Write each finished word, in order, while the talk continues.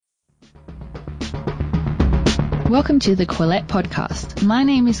Welcome to the Quillette podcast. My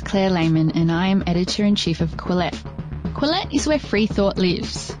name is Claire Lehman and I am Editor-in-Chief of Quillette. Quillette is where free thought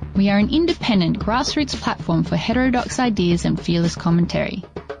lives. We are an independent, grassroots platform for heterodox ideas and fearless commentary.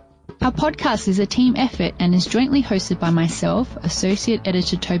 Our podcast is a team effort and is jointly hosted by myself, Associate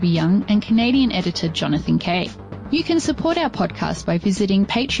Editor Toby Young, and Canadian Editor Jonathan Kay. You can support our podcast by visiting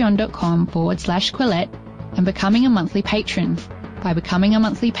patreon.com/Quillette and becoming a monthly patron. By becoming a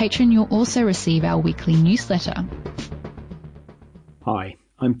monthly patron, you'll also receive our weekly newsletter. Hi,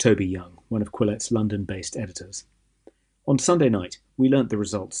 I'm Toby Young, one of Quillette's London-based editors. On Sunday night, we learnt the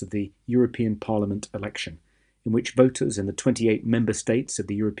results of the European Parliament election, in which voters in the 28 member states of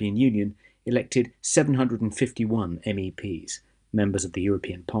the European Union elected 751 MEPs, members of the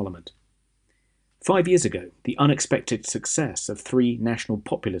European Parliament. 5 years ago, the unexpected success of three national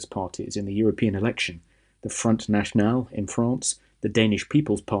populist parties in the European election, the Front National in France, the Danish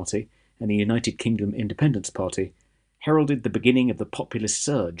People's Party, and the United Kingdom Independence Party, heralded the beginning of the populist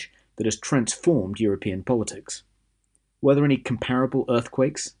surge that has transformed European politics. Were there any comparable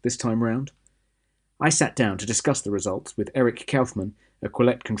earthquakes this time round? I sat down to discuss the results with Eric Kaufmann, a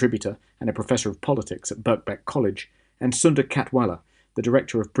Quillette contributor and a professor of politics at Birkbeck College, and Sunder Katwala, the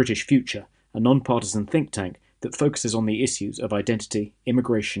director of British Future, a non-partisan think tank that focuses on the issues of identity,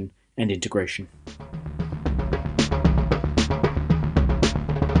 immigration, and integration.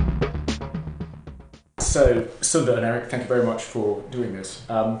 So, Sunder and Eric, thank you very much for doing this.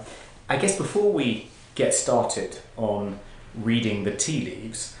 I guess before we get started on reading the tea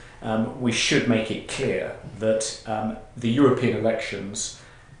leaves, we should make it clear that the European elections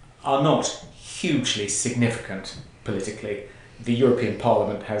are not hugely significant politically. The European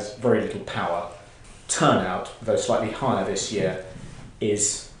Parliament has very little power. Turnout, though slightly higher this year,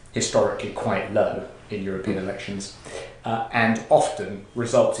 is historically quite low in European elections. And often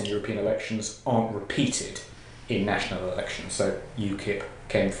results in European elections aren't repeated in national elections. So UKIP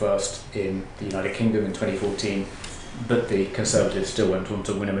came first in the United Kingdom in 2014, but the Conservatives still went on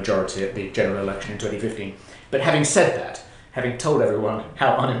to win a majority at the general election in 2015. But having said that, having told everyone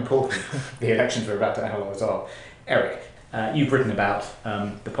how unimportant the elections we're about to analyse are, Eric, you've written about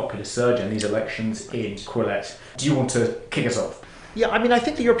the populist surge and these elections in Quillette. Do you want to kick us off? Yeah, I mean, I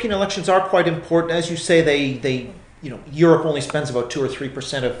think the European elections are quite important. As you say, Europe only spends about 2 or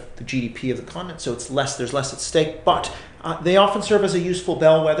 3% of the GDP of the continent, so there's less at stake. But they often serve as a useful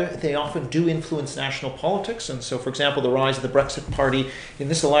bellwether. They often do influence national politics. And so, for example, the rise of the Brexit Party in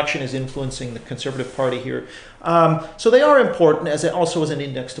this election is influencing the Conservative Party here. So they are important also as an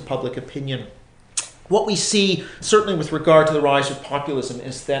index to public opinion. What we see, certainly with regard to the rise of populism,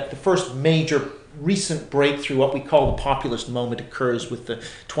 is that the first major recent breakthrough, what we call the populist moment, occurs with the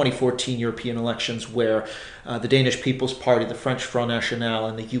 2014 European elections, where the Danish People's Party, the French Front National,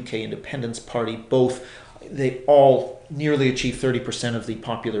 and the UK Independence Party, they all nearly achieved 30% of the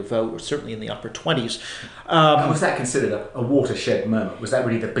popular vote, or certainly in the upper 20s. Was that considered a watershed moment? Was that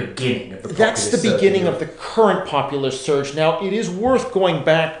really the beginning of the populist surge? That's the beginning of the current populist surge. Now, it is worth going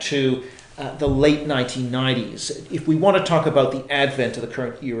back to the late 1990s. If we want to talk about the advent of the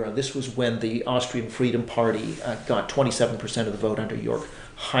current era, this was when the Austrian Freedom Party got 27% of the vote under Jörg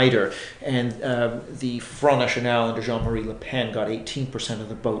Haider, and the Front National under Jean-Marie Le Pen got 18% of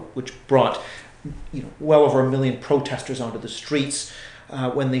the vote, which brought well over 1 million protesters onto the streets.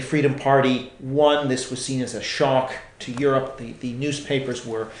 When the Freedom Party won, this was seen as a shock to Europe. The newspapers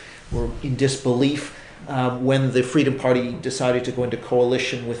were in disbelief. When the Freedom Party decided to go into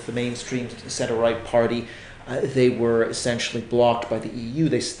coalition with the mainstream centre-right party, they were essentially blocked by the EU.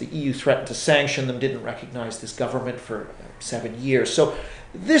 The EU threatened to sanction them, didn't recognize this government for 7 years. So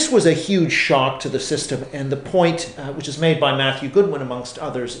this was a huge shock to the system. And the point, which is made by Matthew Goodwin, amongst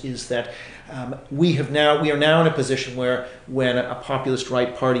others, is that we are now in a position where when a populist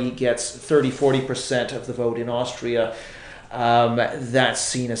right party gets 30-40% of the vote in Austria, that's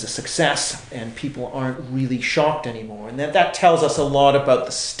seen as a success, and people aren't really shocked anymore. And that tells us a lot about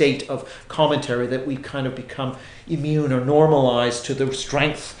the state of commentary, that we've kind of become immune or normalized to the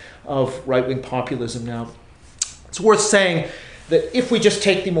strength of right-wing populism now. It's worth saying that if we just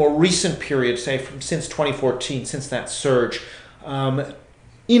take the more recent period, say since 2014, since that surge,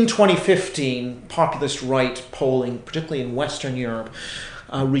 in 2015, populist right polling, particularly in Western Europe,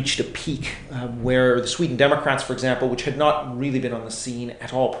 reached a peak where the Sweden Democrats, for example, which had not really been on the scene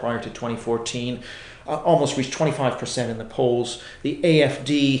at all prior to 2014, almost reached 25% in the polls. The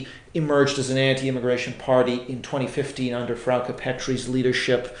AfD emerged as an anti-immigration party in 2015 under Frauke Petri's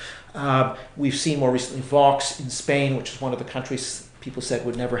leadership. We've seen more recently Vox in Spain, which is one of the countries people said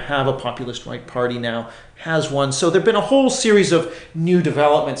would never have a populist right party, now has one. So there have been a whole series of new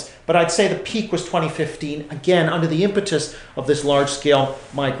developments. But I'd say the peak was 2015, again, under the impetus of this large-scale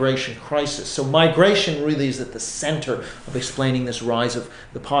migration crisis. So migration really is at the center of explaining this rise of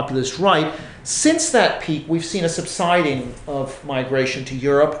the populist right. Since that peak, we've seen a subsiding of migration to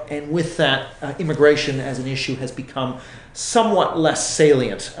Europe, and with that, immigration as an issue has become somewhat less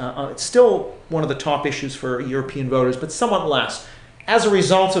salient. It's still one of the top issues for European voters, but somewhat less. As a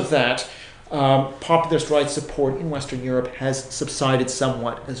result of that, populist right support in Western Europe has subsided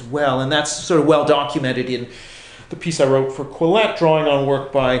somewhat as well, and that's sort of well documented in the piece I wrote for Quillette, drawing on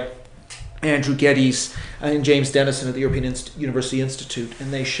work by Andrew Geddes and James Dennison at the European University Institute,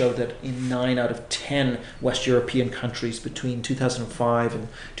 and they show that in 9 out of 10 West European countries between 2005 and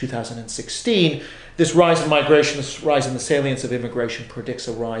 2016, this rise in migration, this rise in the salience of immigration predicts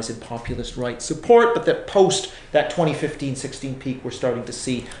a rise in populist right support, but that post that 2015-16 peak, we're starting to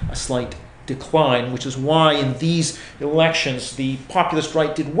see a slight decline, which is why in these elections the populist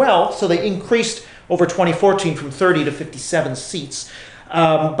right did well. So they increased over 2014 from 30 to 57 seats,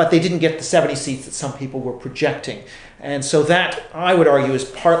 but they didn't get the 70 seats that some people were projecting. And so that, I would argue, is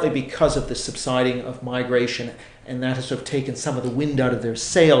partly because of the subsiding of migration, and that has sort of taken some of the wind out of their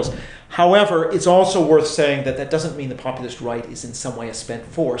sails. However, it's also worth saying that that doesn't mean the populist right is in some way a spent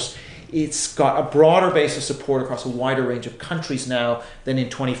force. It's got a broader base of support across a wider range of countries now than in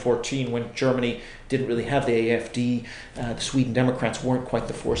 2014, when Germany didn't really have the AfD. The Sweden Democrats weren't quite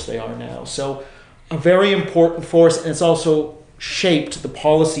the force they are now. So a very important force, and it's also shaped the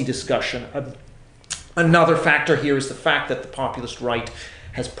policy discussion. Another factor here is the fact that the populist right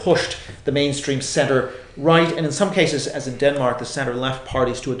has pushed the mainstream center-right, and in some cases, as in Denmark, the center-left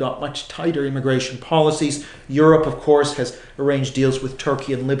parties to adopt much tighter immigration policies. Europe, of course, has arranged deals with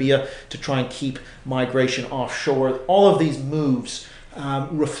Turkey and Libya to try and keep migration offshore. All of these moves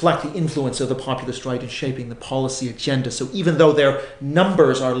reflect the influence of the populist right in shaping the policy agenda. So even though their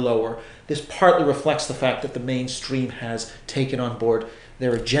numbers are lower, this partly reflects the fact that the mainstream has taken on board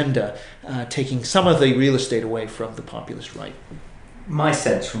their agenda, taking some of the real estate away from the populist right. My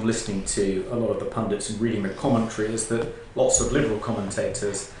sense from listening to a lot of the pundits and reading the commentary is that lots of liberal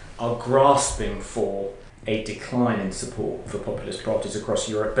commentators are grasping for a decline in support for populist parties across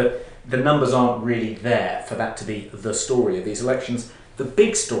Europe, but the numbers aren't really there for that to be the story of these elections. The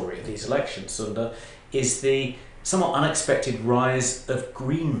big story of these elections, Sunder, is the somewhat unexpected rise of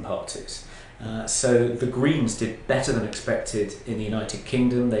Green parties. So the Greens did better than expected in the United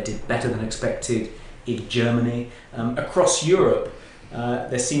Kingdom, they did better than expected in Germany. Across Europe,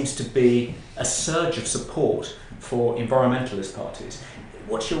 there seems to be a surge of support for environmentalist parties.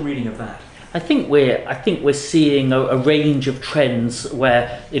 What's your reading of that? I think we're seeing a range of trends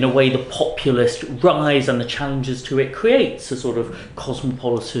where, in a way, the populist rise and the challenges to it creates a sort of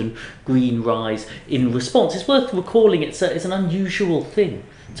cosmopolitan green rise in response. It's worth recalling it's an unusual thing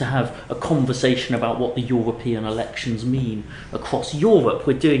to have a conversation about what the European elections mean across Europe.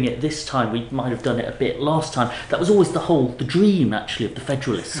 We're doing it this time. We might have done it a bit last time. That was always the dream, actually, of the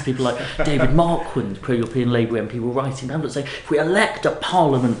federalists. People like David Marquand, pro-European Labour MP, were writing pamphlets saying, if we elect a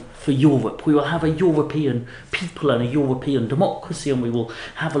parliament for Europe, we will have a European people and a European democracy, and we will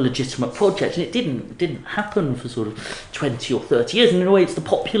have a legitimate project. And it didn't happen for sort of 20 or 30 years. And in a way, it's the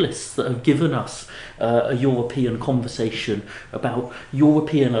populists that have given us a European conversation about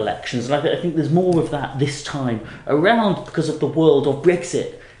European elections. And I think there's more of that this time around because of the world of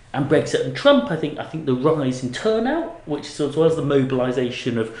Brexit and Trump. I think the rise in turnout, which is as well as the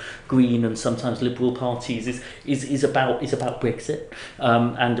mobilisation of Green and sometimes Liberal parties, is about Brexit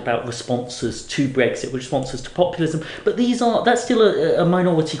and about responses to Brexit, responses to populism. But that's still a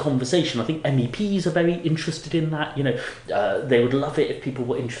minority conversation. I think MEPs are very interested in that. They would love it if people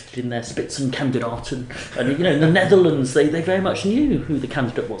were interested in their Spitzenkandidaten. And in the Netherlands, they very much knew who the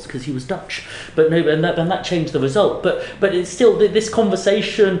candidate was because he was Dutch. But no, and that changed the result. But it's still this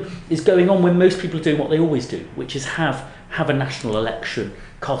conversation is going on when most people are doing what they always do, which is have a national election,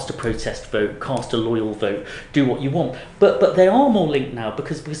 cast a protest vote, cast a loyal vote, do what you want. But they are more linked now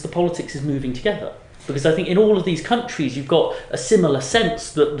because the politics is moving together. Because I think in all of these countries you've got a similar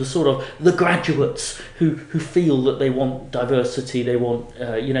sense that the graduates who feel that they want diversity, they want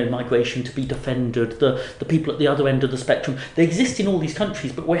migration to be defended, the people at the other end of the spectrum, they exist in all these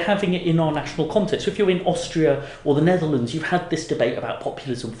countries, but we're having it in our national context. So if you're in Austria or the Netherlands, you've had this debate about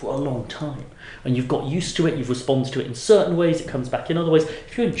populism for a long time, and you've got used to it, you've responded to it in certain ways, it comes back in other ways.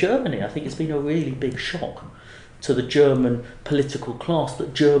 If you're in Germany, I think it's been a really big shock to the German political class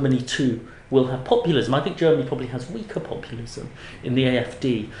that Germany too will have populism. I think Germany probably has weaker populism in the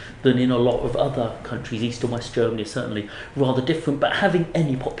AfD than in a lot of other countries. East and West Germany is certainly rather different, but having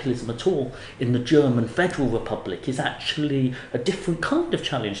any populism at all in the German Federal Republic is actually a different kind of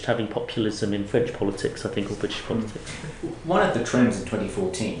challenge to having populism in French politics, I think, or British politics. One of the trends in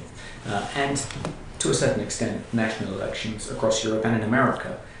 2014, and to a certain extent national elections across Europe and in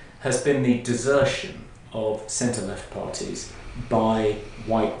America, has been the desertion of centre-left parties by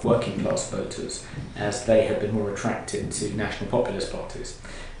white working class voters, as they have been more attracted to national populist parties.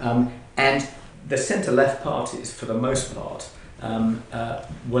 And the centre-left parties, for the most part,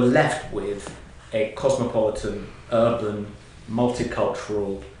 were left with a cosmopolitan, urban,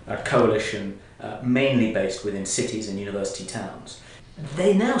 multicultural coalition, mainly based within cities and university towns.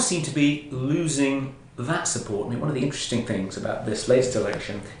 They now seem to be losing that support. And one of the interesting things about this latest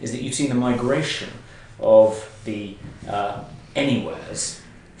election is that you've seen the migration of the anywheres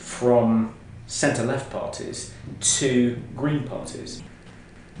from centre-left parties to green parties.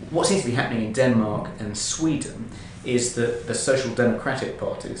 What seems to be happening in Denmark and Sweden is that the social democratic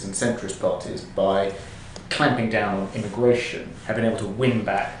parties and centrist parties, by clamping down on immigration, have been able to win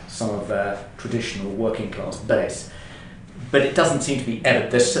back some of their traditional working class base. But it doesn't seem to be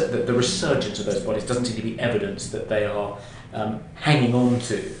evidence, the resurgence of those bodies doesn't seem to be evidence that they are hanging on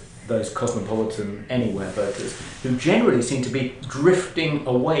to those cosmopolitan anywhere voters, who generally seem to be drifting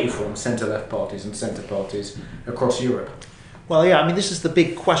away from centre-left parties and centre parties across Europe. Well, yeah, I mean, this is the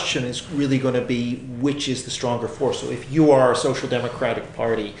big question, is really going to be which is the stronger force. So if you are a social democratic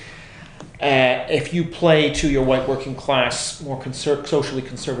party, if you play to your white working class, more socially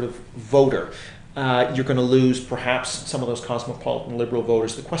conservative voter, you're going to lose perhaps some of those cosmopolitan liberal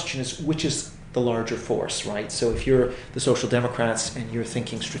voters. The question is, which is the larger force, right? So if you're the Social Democrats and you're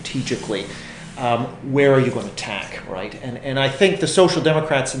thinking strategically, where are you going to attack, right? And I think the Social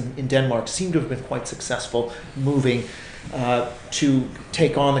Democrats in Denmark seem to have been quite successful moving to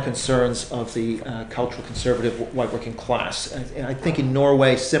take on the concerns of the cultural conservative white working class. And I think in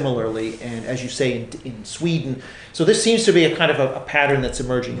Norway similarly, and as you say in Sweden. So this seems to be a kind of a pattern that's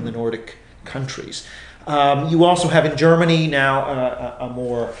emerging in the Nordic countries. You also have in Germany now a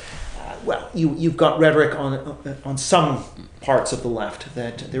more you've got rhetoric on some parts of the left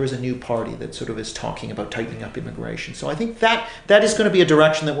that there is a new party that sort of is talking about tightening up immigration. So I think that is going to be a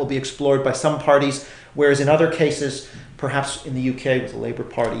direction that will be explored by some parties, whereas in other cases, perhaps in the UK with the Labour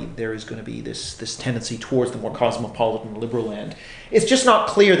Party, there is going to be this tendency towards the more cosmopolitan liberal end. It's just not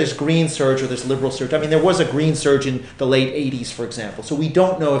clear, this green surge or this liberal surge. I mean, there was a green surge in the late 80s, for example. So we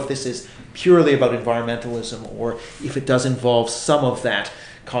don't know if this is purely about environmentalism or if it does involve some of that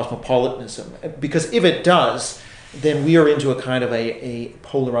cosmopolitanism. Because if it does, then we are into a kind of a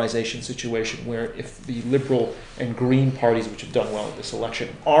polarization situation where if the liberal and green parties, which have done well at this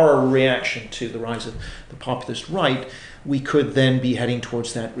election, are a reaction to the rise of the populist right, we could then be heading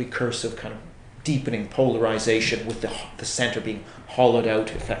towards that recursive kind of deepening polarization with the center being hollowed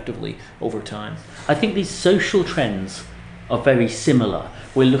out effectively over time. I think these social trends are very similar.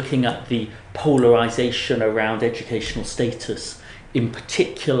 We're looking at the polarization around educational status in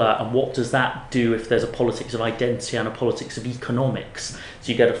particular, and what does that do if there's a politics of identity and a politics of economics?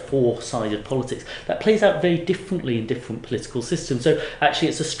 So you get a four-sided politics. That plays out very differently in different political systems. So actually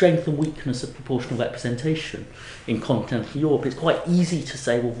it's a strength and weakness of proportional representation in continental Europe. It's quite easy to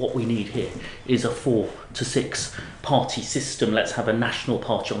say, well, what we need here is a 4 to 6 party system. Let's have a national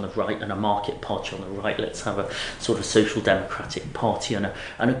party on the right and a market party on the right. Let's have a sort of social democratic party and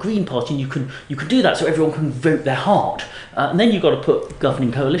a green party. And you can do that so everyone can vote their heart. And then you've got to put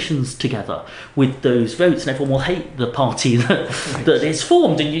governing coalitions together with those votes, and everyone will hate the party that is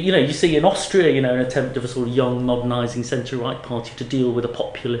formed. And you see in Austria, an attempt of a sort of young, modernising centre-right party to deal with a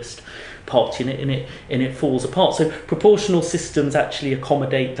populist party, and it falls apart. So proportional systems actually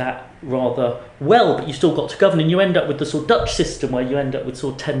accommodate that rather well, but you still got to govern, and you end up with the sort of Dutch system where you end up with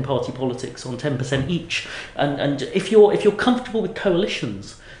sort of 10-party politics on 10% each. And if you're comfortable with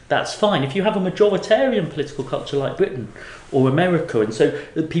coalitions, that's fine. If you have a majoritarian political culture like Britain or America, and so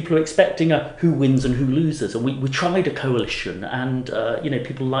people are expecting a who wins and who loses, and we tried a coalition, and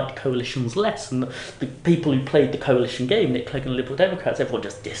people liked coalitions less, and the people who played the coalition game, Nick Clegg and Liberal Democrats, everyone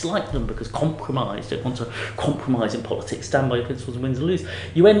just disliked them because compromise, don't want to compromise in politics, stand by your principles and wins and lose.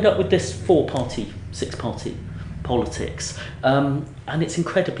 You end up with this 4-party, 6-party politics, and And it's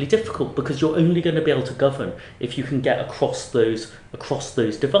incredibly difficult because you're only going to be able to govern if you can get across those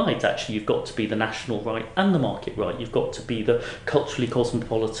divides. Actually, you've got to be the national right and the market right. You've got to be the culturally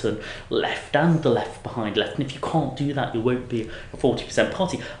cosmopolitan left and the left behind left. And if you can't do that, you won't be a 40%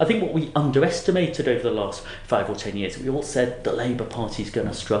 party. I think what we underestimated over the last 5 or 10 years, we all said the Labour Party is going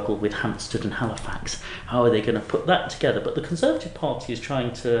to struggle with Hampstead and Halifax. How are they going to put that together? But the Conservative Party is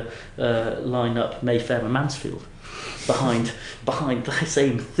trying to line up Mayfair and Mansfield behind the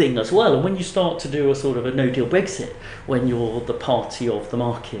same thing as well. And when you start to do a sort of a no-deal Brexit, when you're the party of the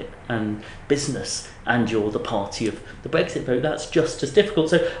market and business and you're the party of the Brexit vote, that's just as difficult.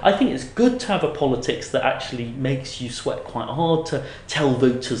 So I think it's good to have a politics that actually makes you sweat quite hard to tell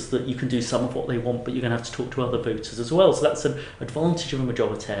voters that you can do some of what they want, but you're going to have to talk to other voters as well. So that's an advantage of a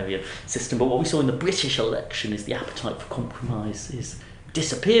majoritarian system. But what we saw in the British election is the appetite for compromise is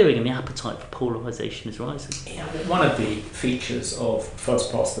disappearing and the appetite for polarisation is rising. Yeah, one of the features of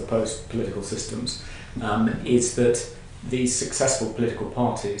first past the post political systems is that these successful political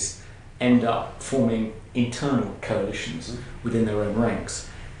parties end up forming internal coalitions within their own ranks.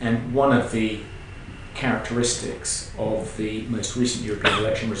 And one of the characteristics of the most recent European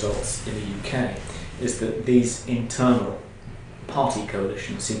election results in the UK is that these internal party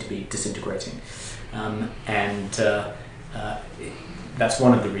coalitions seem to be disintegrating. That's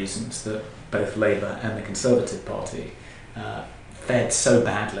one of the reasons that both Labour and the Conservative Party fared so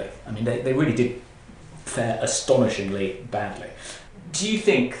badly. I mean, they really did fare astonishingly badly. Do you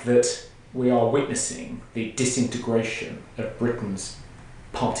think that we are witnessing the disintegration of Britain's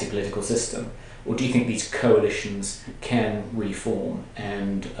party political system, or do you think these coalitions can reform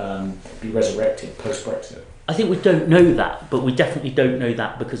and be resurrected post-Brexit? I think we don't know that, but we definitely don't know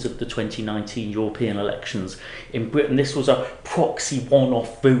that because of the 2019 European elections in Britain. This was a proxy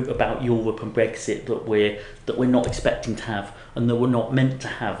one-off vote about Europe and Brexit that we're not expecting to have and that we're not meant to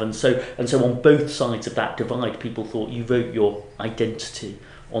have. And so on both sides of that divide, people thought you vote your identity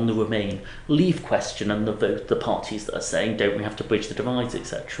on the Remain Leave question, and the parties that are saying don't we have to bridge the divides,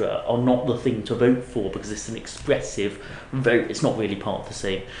 etc., are not the thing to vote for because it's an expressive vote. It's not really part of the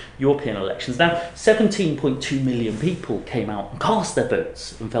same European elections. Now, 17.2 million people came out and cast their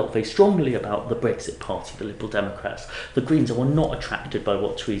votes and felt very strongly about the Brexit Party, the Liberal Democrats. The Greens were not attracted by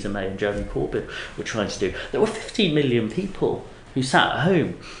what Theresa May and Jeremy Corbyn were trying to do. There were 15 million people who sat at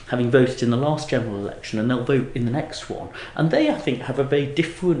home having voted in the last general election, and they'll vote in the next one. And they, I think, have a very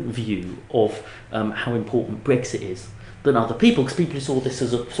different view of how important Brexit is than other people, because people who saw this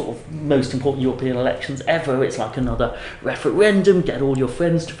as a sort of most important European elections ever. It's like another referendum, get all your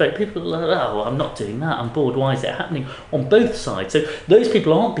friends to vote. People are like, oh, I'm not doing that, I'm bored, why is it happening? On both sides. So those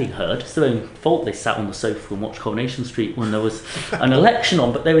people aren't being heard. It's their own fault they sat on the sofa and watched Coronation Street when there was an election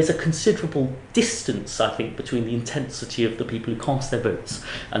on, but there is a considerable distance, I think, between the intensity of the people who cast their votes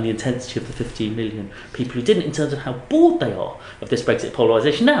and the intensity of the 15 million people who didn't, in terms of how bored they are of this Brexit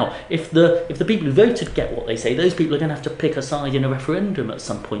polarisation. Now, if the people who voted get what they say, those people are going to have to pick a side in a referendum at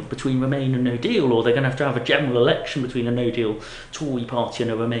some point between Remain and No Deal, or they're going to have a general election between a No Deal Tory party and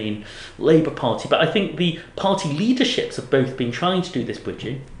a Remain Labour party. But I think the party leaderships have both been trying to do this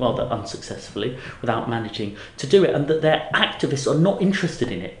bridging, rather unsuccessfully, without managing to do it, and that their activists are not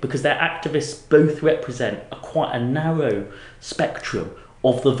interested in it because their activists both represent quite a narrow spectrum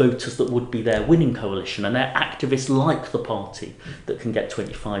of the voters that would be their winning coalition, and they're activists like the party that can get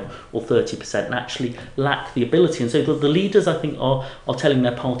 25 or 30% and actually lack the ability. And so the leaders, I think, are telling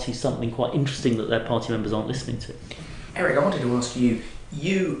their parties something quite interesting that their party members aren't listening to. Eric, I wanted to ask you,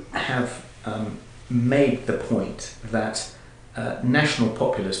 you have made the point that national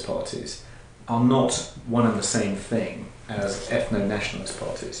populist parties are not one and the same thing as ethno-nationalist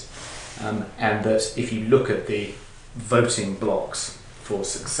parties, and that if you look at the voting blocks for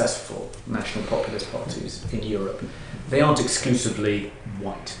successful national populist parties in Europe, they aren't exclusively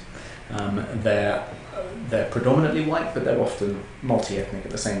white. They're predominantly white, but they're often multi-ethnic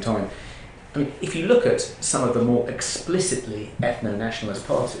at the same time. I mean, if you look at some of the more explicitly ethno-nationalist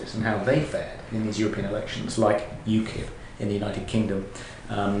parties and how they fared in these European elections, like UKIP in the United Kingdom,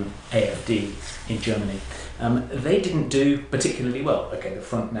 AFD in Germany, they didn't do particularly well. Okay, the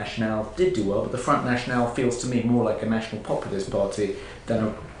Front National did do well, but the Front National feels to me more like a national populist party than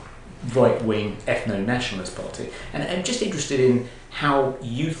a right-wing ethno-nationalist party. And I'm just interested in how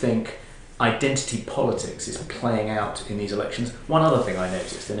you think identity politics is playing out in these elections. One other thing I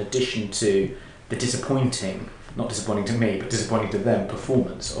noticed, in addition to the disappointing, not disappointing to me, but disappointing to them,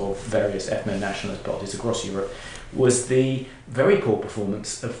 performance of various ethno-nationalist parties across Europe, was the very poor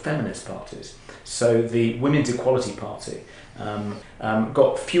performance of feminist parties. So the Women's Equality Party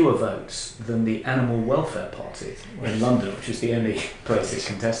got fewer votes than the Animal Welfare Party in London, which is the only place it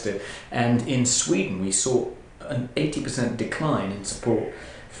contested. And in Sweden, we saw an 80% decline in support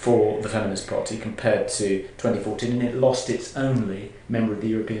for the Feminist Party compared to 2014, and it lost its only member of the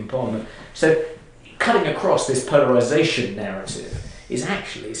European Parliament. So cutting across this polarisation narrative is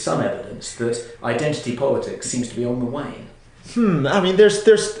actually some evidence that identity politics seems to be on the wane. I mean,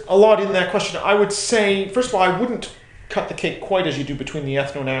 there's a lot in that question. I would say, first of all, I wouldn't cut the cake quite as you do between the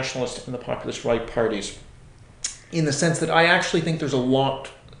ethno-nationalist and the populist right parties, in the sense that I actually think there's a lot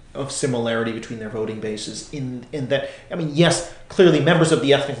of similarity between their voting bases in that, I mean, yes, clearly members of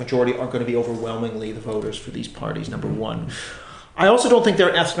the ethnic majority are going to be overwhelmingly the voters for these parties, number one. I also don't think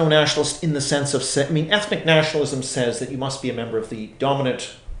they're ethno-nationalist in the sense of, ethnic nationalism says that you must be a member of the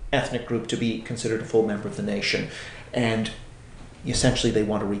dominant ethnic group to be considered a full member of the nation. And essentially they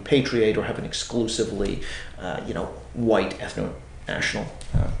want to repatriate or have an exclusively, white ethno-national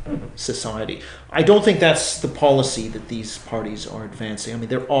society. I don't think that's the policy that these parties are advancing. I mean,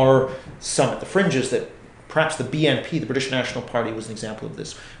 there are some at the fringes that perhaps the BNP, the British National Party, was an example of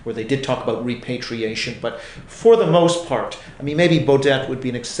this, where they did talk about repatriation. But for the most part, I mean, maybe Baudet would be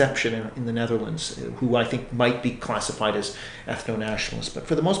an exception in the Netherlands, who I think might be classified as ethno-nationalist. But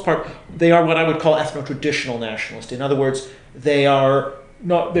for the most part, they are what I would call ethno-traditional nationalist. In other words, they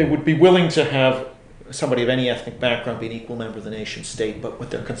would be willing to have somebody of any ethnic background be an equal member of the nation state, but what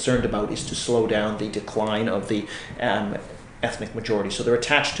they're concerned about is to slow down the decline of the ethnic majority. So they're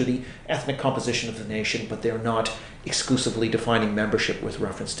attached to the ethnic composition of the nation, but they're not exclusively defining membership with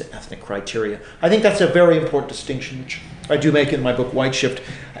reference to ethnic criteria. I think that's a very important distinction, which I do make in my book, Whiteshift.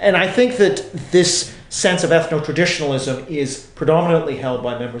 And I think that this sense of ethno-traditionalism is predominantly held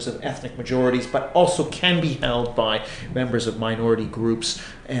by members of ethnic majorities, but also can be held by members of minority groups.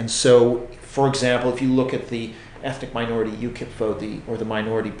 And so, for example, if you look at the ethnic minority UKIP vote, or the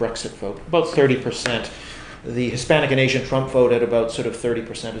minority Brexit vote, about 30%. The Hispanic and Asian Trump vote at about sort of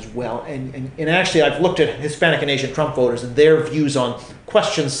 30% as well. And actually, I've looked at Hispanic and Asian Trump voters and their views on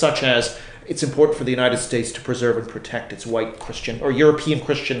questions such as it's important for the United States to preserve and protect its white Christian or European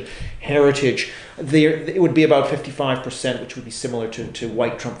Christian heritage. It would be about 55%, which would be similar to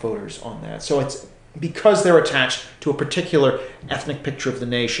white Trump voters on that. So it's because they're attached to a particular ethnic picture of the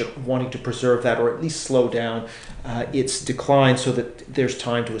nation, wanting to preserve that or at least slow down its decline so that there's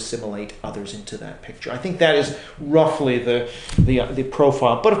time to assimilate others into that picture. I think that is roughly the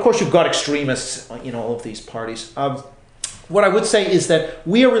profile. But of course, you've got extremists in all of these parties. What I would say is that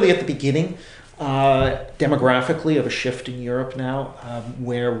we are really at the beginning demographically of a shift in Europe now,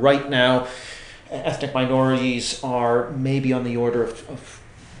 where right now ethnic minorities are maybe on the order of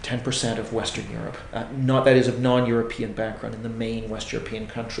 10% of Western Europe, that is of non-European background in the main West European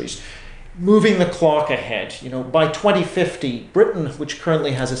countries. Moving the clock ahead, by 2050, Britain, which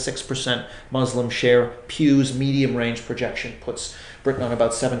currently has a 6% Muslim share, Pew's medium range projection puts Britain on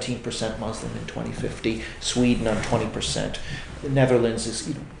about 17% Muslim in 2050, Sweden on 20%, the Netherlands is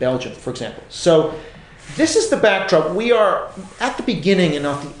Belgium, for example. So this is the backdrop. We are at the beginning and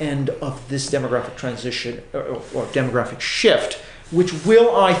not the end of this demographic transition or demographic shift, which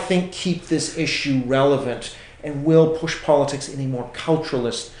will, I think, keep this issue relevant and will push politics in a more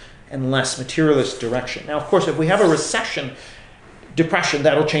culturalist and less materialist direction. Now, of course, if we have a depression,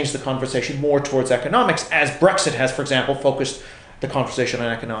 that'll change the conversation more towards economics, as Brexit has, for example, focused the conversation on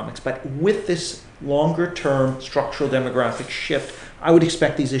economics. But with this longer-term structural demographic shift, I would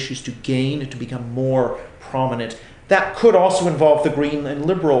expect these issues to gain and to become more prominent. That could also involve the Green and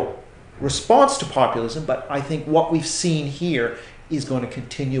Liberal response to populism, but I think what we've seen here is going to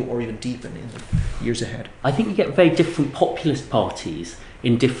continue or even deepen in the years ahead. I think you get very different populist parties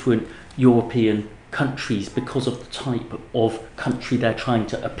in different European countries because of the type of country they're trying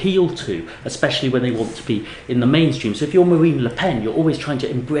to appeal to, especially when they want to be in the mainstream. So if you're Marine Le Pen, you're always trying to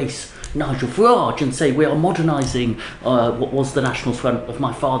embrace Nigel Farage and say we are modernising what was the National Front of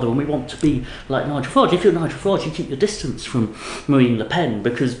my father and we want to be like Nigel Farage. If you're Nigel Farage, you keep your distance from Marine Le Pen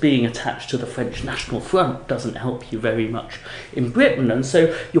because being attached to the French National Front doesn't help you very much in Britain. And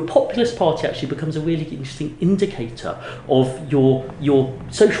so your populist party actually becomes a really interesting indicator of your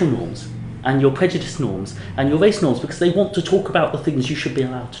social norms and your prejudice norms and your race norms, because they want to talk about the things you should be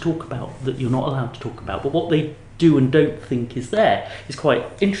allowed to talk about that you're not allowed to talk about. But what they do and don't think is there is quite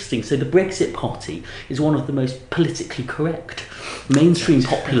interesting. So the Brexit Party is one of the most politically correct mainstream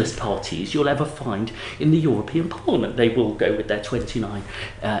populist parties you'll ever find in the European Parliament. They will go with their 29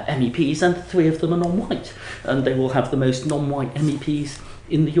 MEPs, and 3 of them are non-white, and they will have the most non-white MEPs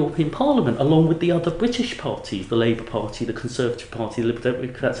in the European Parliament, along with the other British parties, the Labour Party, the Conservative Party, the Liberal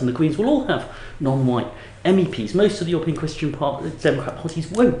Democrats and the Greens will all have non-white MEPs. Most of the European Christian Democrat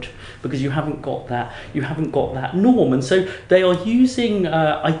parties won't, because you haven't got that norm. And so they are using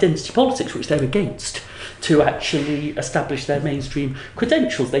identity politics, which they're against, to actually establish their mainstream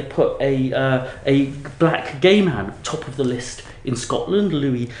credentials. They put a black gay man top of the list in Scotland,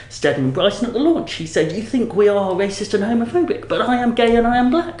 Louis Steadman Bryson, at the launch. He said, "You think we are racist and homophobic, but I am gay and I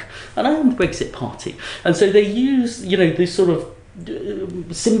am black, and I am the Brexit Party." And so they use, this sort of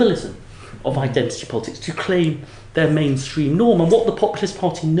symbolism of identity politics to claim their mainstream norm. And what the Populist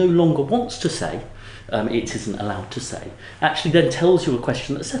Party no longer wants to say, it isn't allowed to say, actually then tells you a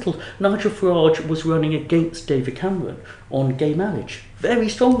question that's settled. Nigel Farage was running against David Cameron on gay marriage very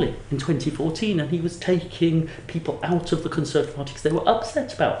strongly in 2014, and he was taking people out of the Conservative Party because they were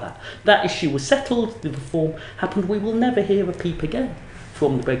upset about that. That issue was settled, the reform happened. We will never hear a peep again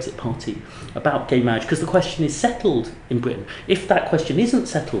from the Brexit Party about gay marriage, because the question is settled in Britain. If that question isn't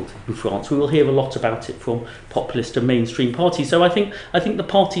settled in France, we will hear a lot about it from populist and mainstream parties. So I think the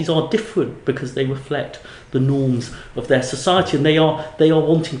parties are different because they reflect the norms of their society, and they are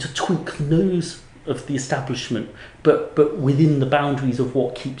wanting to tweak the nose of the establishment, but within the boundaries of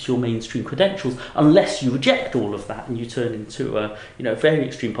what keeps your mainstream credentials, unless you reject all of that and you turn into a very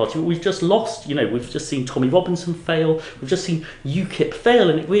extreme party. But we've just lost, we've just seen Tommy Robinson fail, we've just seen UKIP fail,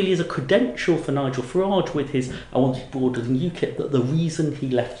 and it really is a credential for Nigel Farage with his "I want it broader than UKIP" that the reason he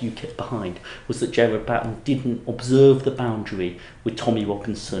left UKIP behind was that Gerard Batten didn't observe the boundary with Tommy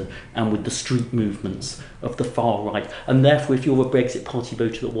Robinson and with the street movements of the far right. And therefore, if you're a Brexit Party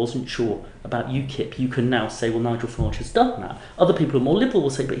voter that wasn't sure about UKIP, you can now say, well, Nigel Farage has done that. Other people who are more liberal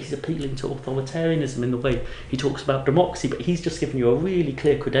will say, but he's appealing to authoritarianism in the way he talks about democracy, but he's just given you a really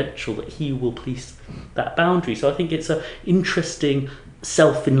clear credential that he will police that boundary. So I think it's an interesting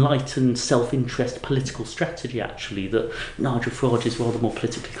self-enlightened, self-interest political strategy, actually, that Nigel Farage is rather more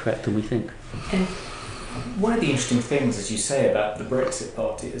politically correct than we think. And one of the interesting things, as you say, about the Brexit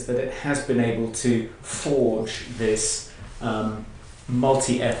Party is that it has been able to forge this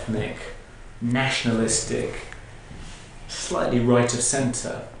multi-ethnic, nationalistic, slightly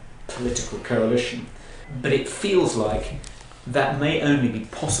right-of-centre political coalition. But it feels like that may only be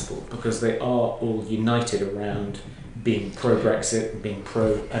possible because they are all united around being pro-Brexit, being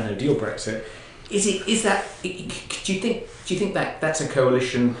pro-no-deal Brexit. Do you think that that's a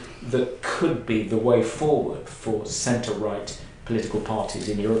coalition that could be the way forward for centre-right political parties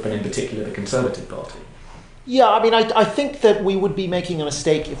in Europe, and in particular the Conservative Party? Yeah, I think that we would be making a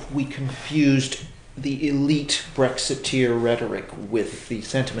mistake if we confused the elite Brexiteer rhetoric with the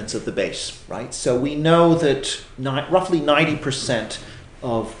sentiments of the base, right? So we know that roughly 90%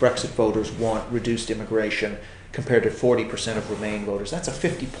 of Brexit voters want reduced immigration compared to 40% of Remain voters. That's a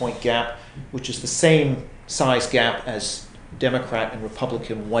 50-point gap, which is the same size gap as Democrat and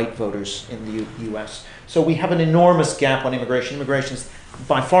Republican white voters in the US. So we have an enormous gap on immigration. Immigration is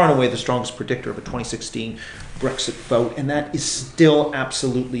by far and away the strongest predictor of a 2016 Brexit vote, and that is still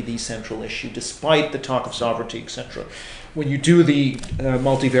absolutely the central issue, despite the talk of sovereignty, etc. When you do the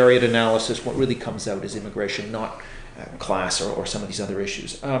multivariate analysis, what really comes out is immigration, not class or some of these other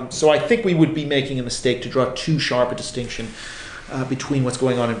issues. So I think we would be making a mistake to draw too sharp a distinction between what's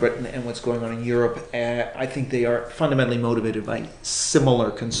going on in Britain and what's going on in Europe. I think they are fundamentally motivated by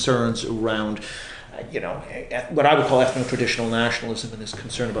similar concerns around what I would call ethno-traditional nationalism and this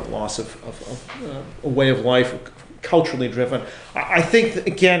concern about loss of a way of life, culturally driven. I think that,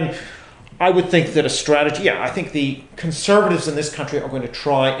 again, I would think that a strategy, I think the Conservatives in this country are going to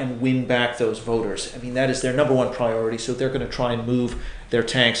try and win back those voters. That is their number one priority, so they're going to try and move their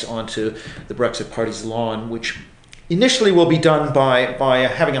tanks onto the Brexit Party's lawn, which initially will be done by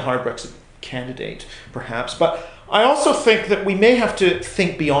having a hard Brexit candidate, perhaps. But I also think that we may have to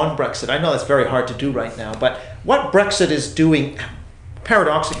think beyond Brexit. I know that's very hard to do right now, but what Brexit is doing,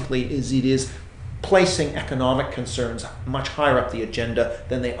 paradoxically, is it is placing economic concerns much higher up the agenda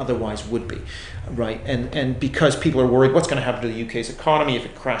than they otherwise would be, right? And because people are worried, what's going to happen to the UK's economy if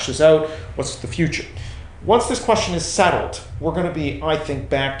it crashes out? What's the future? Once this question is settled, we're going to be, I think,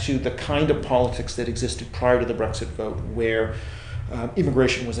 back to the kind of politics that existed prior to the Brexit vote, where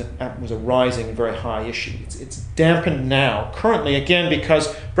immigration was a rising and very high issue. It's dampened now, currently, again,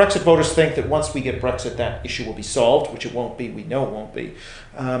 because Brexit voters think that once we get Brexit, that issue will be solved, which it won't be. We know it won't be.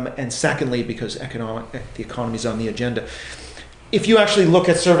 And secondly, because the economy is on the agenda. If you actually look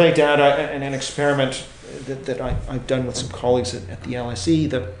at survey data and an experiment that I've done with some colleagues at the LSE,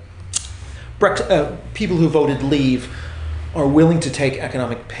 people who voted Leave are willing to take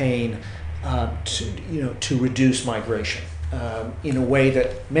economic pain to reduce migration. in a way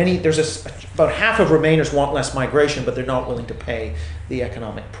that about half of Remainers want less migration, but they're not willing to pay the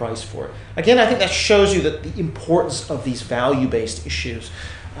economic price for it. Again, I think that shows you that the importance of these value-based issues,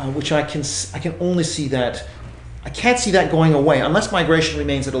 which I can only see that. I can't see that going away unless migration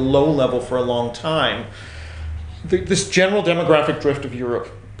remains at a low level for a long time. This general demographic drift of Europe,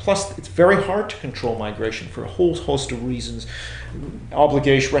 plus it's very hard to control migration for a whole host of reasons.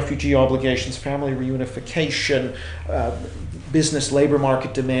 Refugee obligations, family reunification, business labor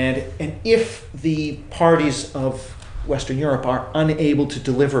market demand. And if the parties of Western Europe are unable to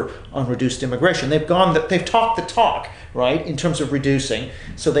deliver on reduced immigration, they've talked the talk, right, in terms of reducing.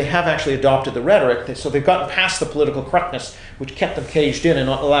 So they have actually adopted the rhetoric. So they've gotten past the political correctness, which kept them caged in and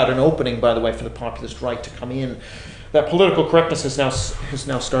not allowed an opening, by the way, for the populist right to come in. That political correctness has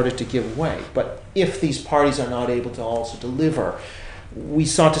now started to give way. But if these parties are not able to also deliver, we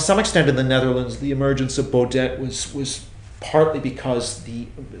saw to some extent in the Netherlands the emergence of Baudet was partly because the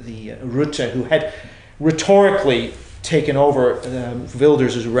Rutte, who had rhetorically taken over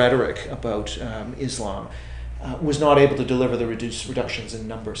Wilders' rhetoric about Islam, was not able to deliver the reductions in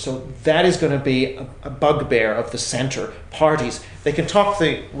numbers. So that is going to be a bugbear of the centre parties. They can talk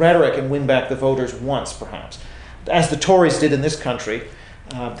the rhetoric and win back the voters once, perhaps, as the Tories did in this country,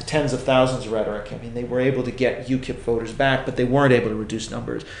 the tens of thousands of rhetoric. I mean, they were able to get UKIP voters back, but they weren't able to reduce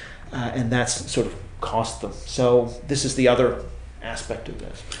numbers, and that's sort of cost them. So this is the other aspect of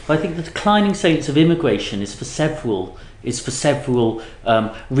this. I think the declining salience of immigration is for several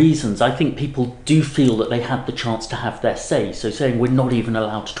reasons. I think people do feel that they had the chance to have their say. So saying we're not even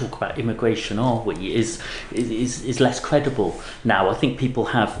allowed to talk about immigration, are we, is less credible now. I think people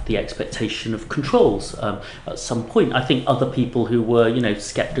have the expectation of controls at some point. I think other people who were,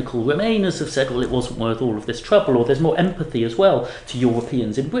 sceptical Remainers have said, well, it wasn't worth all of this trouble, or there's more empathy as well to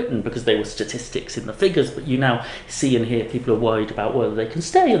Europeans in Britain because there were statistics in the figures, but you now see and hear people are worried about whether they can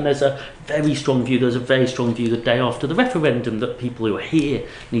stay, and there's a very strong view the day after the referendum that people who are here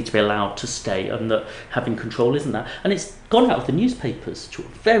need to be allowed to stay, and that having control isn't that. And it's gone out of the newspapers to a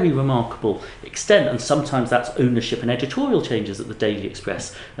very remarkable extent, and sometimes that's ownership and editorial changes at the Daily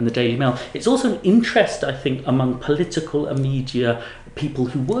Express and the Daily Mail. It's also an interest, I think, among political and media people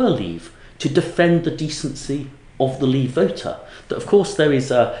who were Leave to defend the decency of the Leave voter. That of course there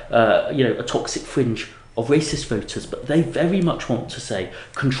is a toxic fringe of racist voters, but they very much want to say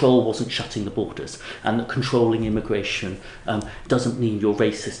control wasn't shutting the borders, and that controlling immigration doesn't mean you're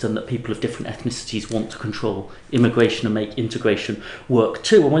racist, and that people of different ethnicities want to control immigration and make integration work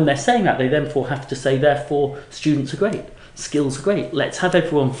too. And when they're saying that, they therefore have to say, therefore, students are great, skills are great, let's have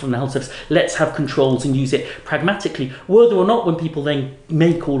everyone from the health service, let's have controls and use it pragmatically. Whether or not when people then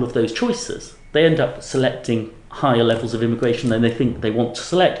make all of those choices, they end up selecting higher levels of immigration than they think they want to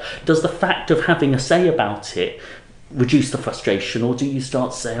select. Does the fact of having a say about it reduce the frustration, or do you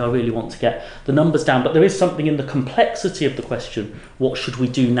start to say, I really want to get the numbers down? But there is something in the complexity of the question, what should we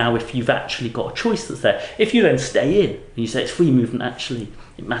do now if you've actually got a choice that's there? If you then stay in and you say it's free movement, actually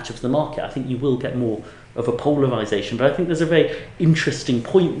it matters to the market, I think you will get more of a polarisation. But I think there's a very interesting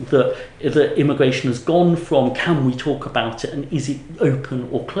point that immigration has gone from can we talk about it and is it open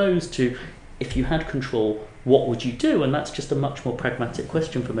or closed to if you had control, what would you do? And that's just a much more pragmatic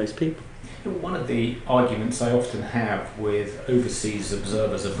question for most people. One of the arguments I often have with overseas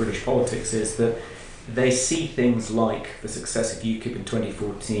observers of British politics is that they see things like the success of UKIP in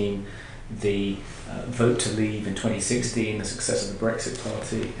 2014, the vote to leave in 2016, the success of the Brexit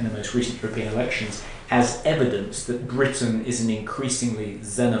Party in the most recent European elections, as evidence that Britain is an increasingly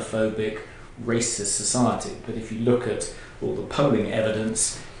xenophobic, racist society. But if you look at all the polling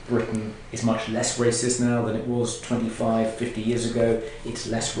evidence, Britain is much less racist now than it was 25, 50 years ago. It's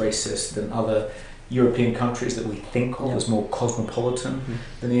less racist than other European countries that we think of as more cosmopolitan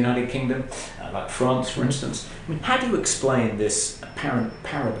than the United Kingdom, like France, for instance. I mean, how do you explain this apparent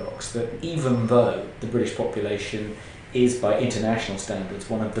paradox that even though the British population is, by international standards,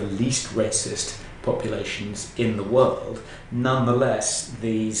 one of the least racist populations in the world, nonetheless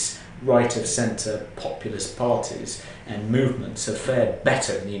these right-of-centre populist parties and movements have fared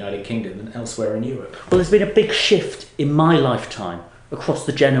better in the United Kingdom than elsewhere in Europe? Well, there's been a big shift in my lifetime across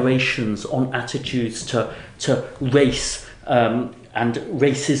the generations on attitudes to race and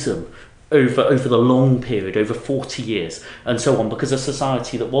racism over the long period, over 40 years and so on, because a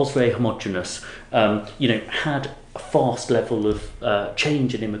society that was very homogenous, had a fast level of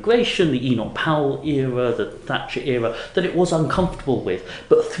change in immigration, the Enoch Powell era, the Thatcher era, that it was uncomfortable with.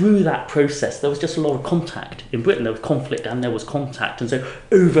 But through that process, there was just a lot of contact. In Britain, there was conflict and there was contact. And so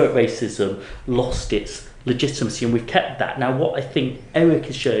overt racism lost its legitimacy, and we've kept that. Now, what I think Eric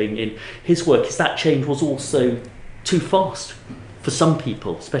is showing in his work is that change was also too fast for some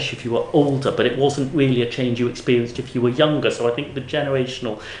people, especially if you were older, but it wasn't really a change you experienced if you were younger. So I think the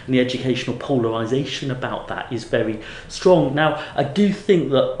generational and the educational polarisation about that is very strong. Now, I do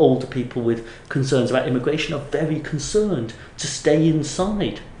think that older people with concerns about immigration are very concerned to stay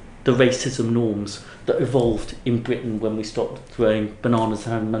inside the racism norms that evolved in Britain when we stopped throwing bananas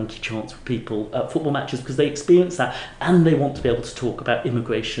and having monkey chants with people at football matches, because they experience that and they want to be able to talk about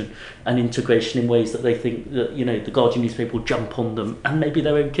immigration and integration in ways that they think that, you know, the Guardian newspaper will jump on them and maybe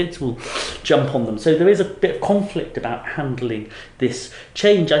their own kids will jump on them. So there is a bit of conflict about handling this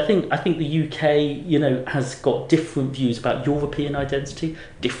change. I think the UK, you know, has got different views about European identity,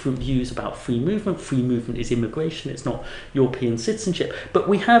 different views about free movement. Free movement is immigration, it's not European citizenship. But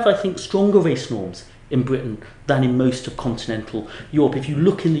we have, I think, stronger race norms in Britain than in most of continental Europe. If you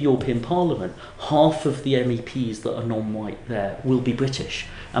look in the European Parliament, half of the MEPs that are non-white there will be British,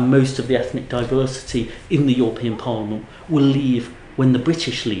 and most of the ethnic diversity in the European Parliament will leave when the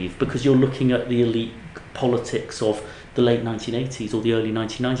British leave, because you're looking at the elite politics of the late 1980s or the early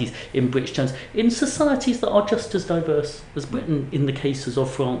 1990s in British terms, in societies that are just as diverse as Britain in the cases of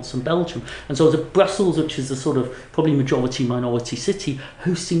France and Belgium. And so as a Brussels, which is a sort of probably majority-minority city,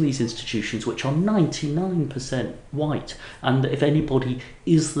 hosting these institutions which are 99% white, and if anybody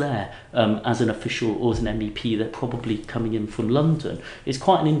is there as an official or as an MEP, they're probably coming in from London, is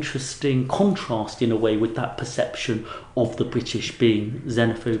quite an interesting contrast in a way with that perception of the British being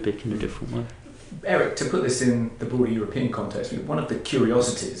xenophobic in a different way. Eric, to put this in the broader European context, one of the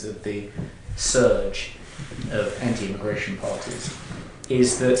curiosities of the surge of anti-immigration parties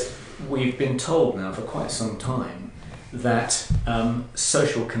is that we've been told now for quite some time that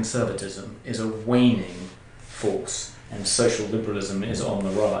social conservatism is a waning force and social liberalism is on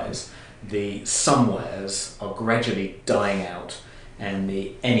the rise. The somewheres are gradually dying out and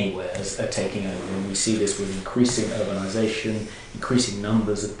the anywheres are taking over, and we see this with increasing urbanisation, increasing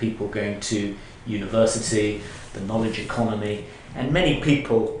numbers of people going to university, the knowledge economy, and many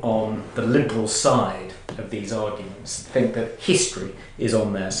people on the liberal side of these arguments think that history is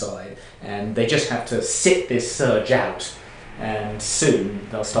on their side and they just have to sit this surge out and soon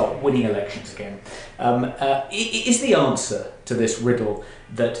they'll start winning elections again. Is the answer to this riddle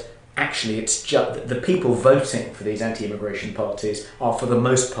that actually it's just the people voting for these anti-immigration parties are for the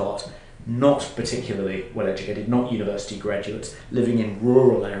most part not particularly well educated, not university graduates, living in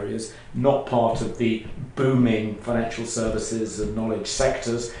rural areas, not part of the booming financial services and knowledge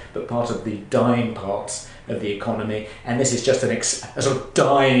sectors, but part of the dying parts of the economy, and this is just a sort of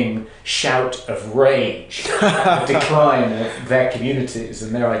dying shout of rage at the decline of their communities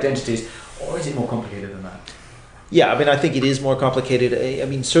and their identities, or is it more complicated than that? Yeah, I mean, I think it is more complicated. I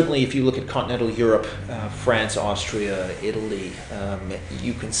mean, certainly if you look at continental Europe, France, Austria, Italy,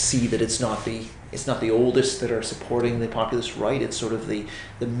 you can see that it's not the oldest that are supporting the populist right. It's sort of the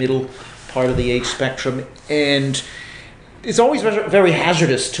middle part of the age spectrum. And it's always very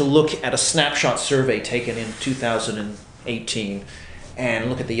hazardous to look at a snapshot survey taken in 2018 and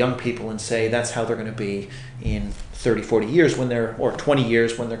look at the young people and say that's how they're going to be in 30, 40 years or 20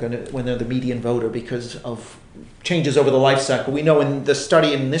 years when they're the median voter because of changes over the life cycle. We know in the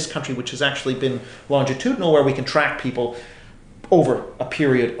study in this country, which has actually been longitudinal, where we can track people over a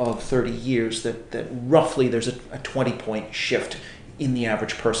period of 30 years, that roughly there's a 20-point shift in the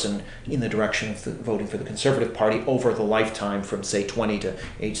average person in the direction of voting for the Conservative Party over the lifetime from, say, 20 to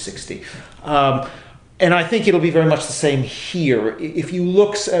age 60. And I think it'll be very much the same here. If you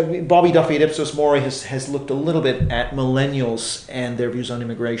look, Bobby Duffy at Ipsos Mori has looked a little bit at millennials and their views on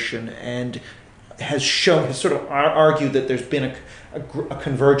immigration, and has sort of argued that there's been a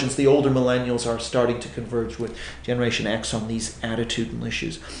convergence. The older millennials are starting to converge with Generation X on these attitudinal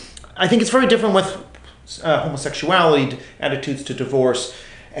issues. I think it's very different with homosexuality, attitudes to divorce,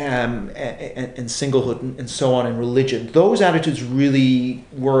 and singlehood, and so on, and religion. Those attitudes really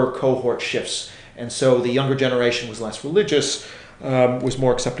were cohort shifts. And so the younger generation was less religious, was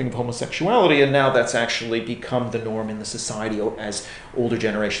more accepting of homosexuality, and now that's actually become the norm in the society as older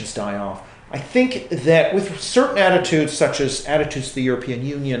generations die off. I think that with certain attitudes, such as attitudes to the European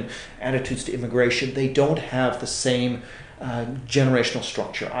Union, attitudes to immigration, they don't have the same generational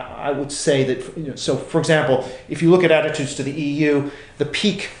structure. I would say that, so for example, if you look at attitudes to the EU, the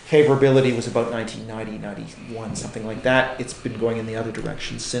peak favorability was about 1990, 91, something like that. It's been going in the other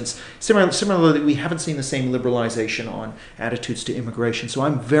direction since. Similarly, we haven't seen the same liberalization on attitudes to immigration. So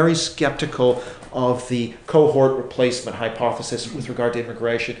I'm very skeptical of the cohort replacement hypothesis with regard to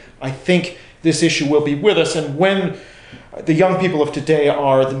immigration. I think this issue will be with us, and when the young people of today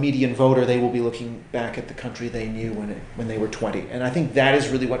are the median voter, they will be looking back at the country they knew when they were 20. And I think that is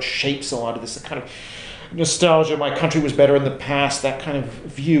really what shapes a lot of this kind of nostalgia, my country was better in the past, that kind of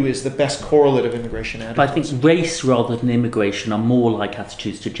view is the best correlate of immigration attitudes. But I think race rather than immigration are more like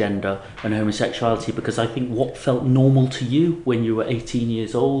attitudes to gender and homosexuality, because I think what felt normal to you when you were 18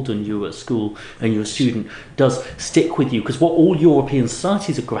 years old and you were at school and you were a student does stick with you. Because what all European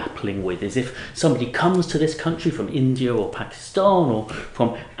societies are grappling with is if somebody comes to this country from India or Pakistan or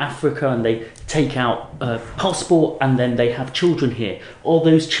from Africa and they take out a passport and then they have children here, are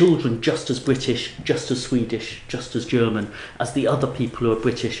those children just as British, just as Swedish, just as German as the other people who are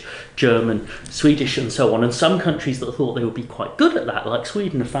British, German, Swedish and so on? And some countries that thought they would be quite good at that, like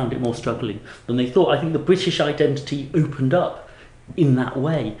Sweden, have found it more struggling than they thought. I think the British identity opened up in that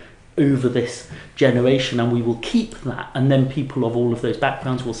way over this generation, and we will keep that. And then people of all of those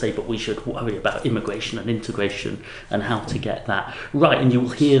backgrounds will say, but we should worry about immigration and integration and how to get that right. And you will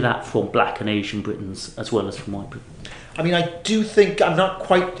hear that from Black and Asian Britons as well as from white Britons. I mean, I do think I'm not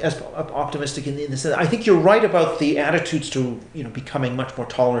quite as optimistic in the sense. I think you're right about the attitudes to, becoming much more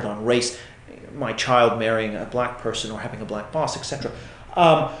tolerant on race, my child marrying a black person or having a black boss, etc.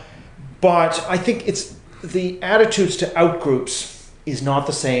 But I think it's the attitudes to outgroups is not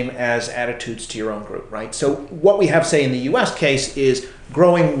the same as attitudes to your own group, right? So what we have, say, in the US case is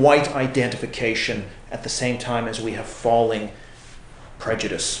growing white identification at the same time as we have falling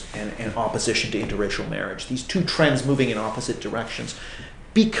prejudice and opposition to interracial marriage. These two trends moving in opposite directions.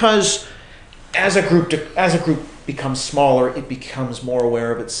 Because as a group becomes smaller, it becomes more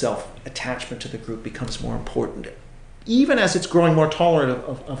aware of itself. Attachment to the group becomes more important, even as it's growing more tolerant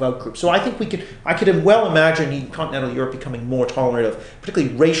of outgroups. So I think I could well imagine continental Europe becoming more tolerant of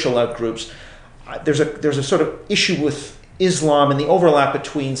particularly racial outgroups. There's a sort of issue with Islam, and the overlap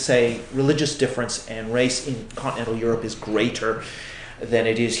between, say, religious difference and race in continental Europe is greater than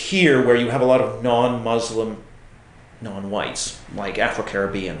it is here, where you have a lot of non-Muslim, non-whites, like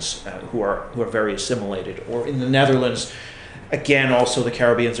Afro-Caribbeans, who are very assimilated. Or in the Netherlands, again, also the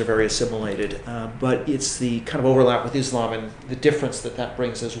Caribbeans are very assimilated, but it's the kind of overlap with Islam and the difference that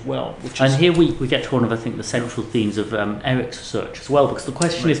brings as well. And here we get to one of, I think, the central themes of Eric's research as well, because the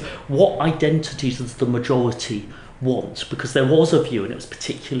question is, what identities does the majority want? Because there was a view, and it was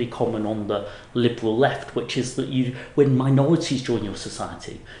particularly common on the liberal left, which is that when minorities join your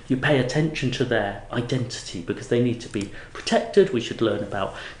society, you pay attention to their identity because they need to be protected. We should learn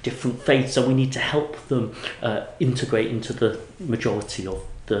about different faiths, and we need to help them integrate into the majority of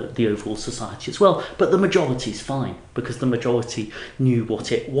the overall society as well. But the majority is fine because the majority knew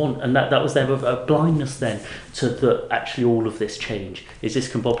what it want, and that was their blindness then to actually all of this change is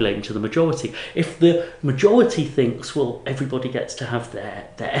discombobulating to the majority. If the majority thinks, well, everybody gets to have their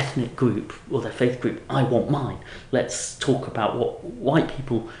ethnic group or their faith group, I want mine, let's talk about what white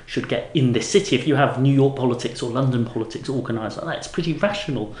people should get in this city. If you have New York politics or London politics organised like that, it's pretty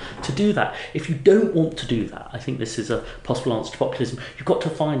rational to do that. If you don't want to do that, I think this is a possible answer to populism, you've got to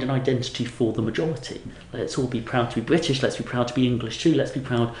find an identity for the majority. Let's all be proud to be British, let's be proud to be English too, let's be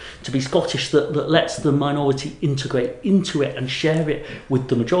proud to be Scottish, that lets the minority integrate into it and share it with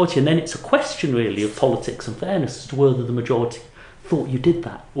the majority. And then it's a question really of politics and fairness as to whether the majority thought you did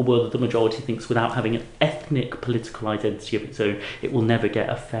that, or whether the majority thinks without having an ethnic political identity of its own, it will never get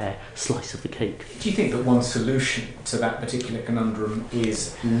a fair slice of the cake. Do you think that one solution to that particular conundrum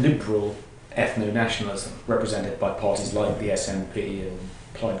is liberal ethno-nationalism, represented by parties like the SNP and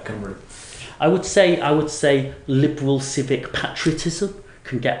Plaid Cymru? I would say liberal civic patriotism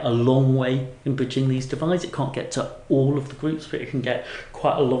can get a long way in bridging these divides. It can't get to all of the groups, but it can get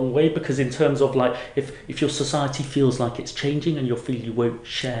quite a long way, because in terms of like if your society feels like it's changing and you feel you won't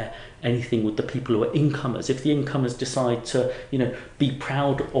share anything with the people who are incomers, if the incomers decide to be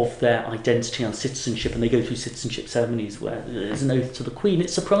proud of their identity and citizenship, and they go through citizenship ceremonies where there's an oath to the Queen,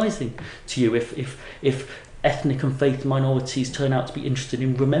 it's surprising to you if ethnic and faith minorities turn out to be interested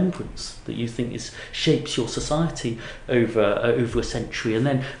in remembrance that you think shapes your society over a century, and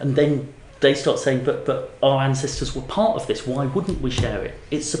then they start saying, but our ancestors were part of this, why wouldn't we share it?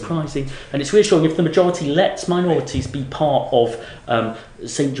 It's surprising, and it's reassuring if the majority lets minorities be part of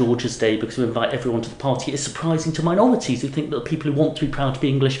St. George's Day because we invite everyone to the party. It's surprising to minorities who think that the people who want to be proud to be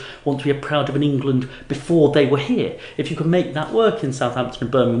English want to be proud of an England before they were here. If you can make that work in Southampton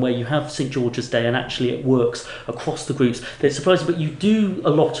and Birmingham, where you have St. George's Day and actually it works across the groups, then it's surprising. But you do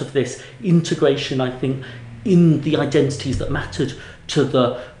a lot of this integration, I think, in the identities that mattered to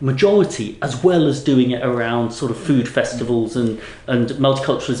the majority, as well as doing it around sort of food festivals and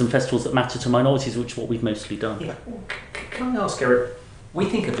multiculturalism festivals that matter to minorities, which is what we've mostly done. Yeah. Can I ask, Eric, we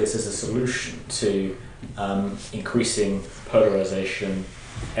think of this as a solution to increasing polarisation,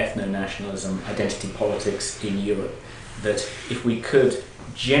 ethno-nationalism, identity politics in Europe, that if we could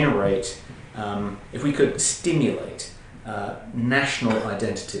generate if we could stimulate national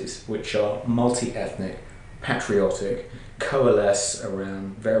identities which are multi-ethnic, patriotic, coalesce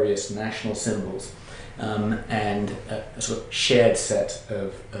around various national symbols, and a sort of shared set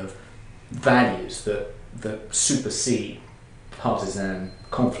of values that supersede partisan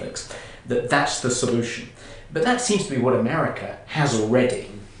conflicts, that's the solution. But that seems to be what America has already.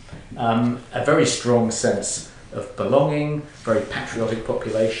 A very strong sense of belonging, very patriotic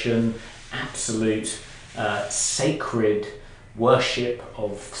population, absolute sacred worship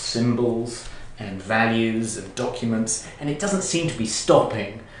of symbols and values and documents, and it doesn't seem to be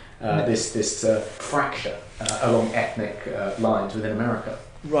stopping this fracture along ethnic lines within America.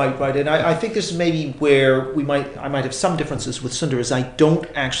 Right, and I think this is maybe where I might have some differences with Sunder, is I don't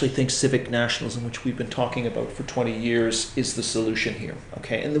actually think civic nationalism, which we've been talking about for 20 years, is the solution here.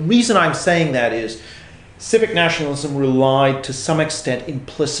 Okay, and the reason I'm saying that is civic nationalism relied to some extent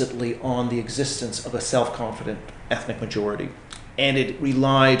implicitly on the existence of a self-confident ethnic majority, and it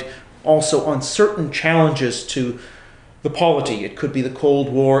relied also on certain challenges to the polity. It could be the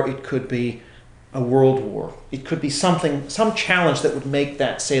Cold War, it could be a world war. It could be some challenge that would make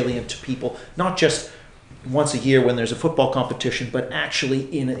that salient to people, not just once a year when there's a football competition, but actually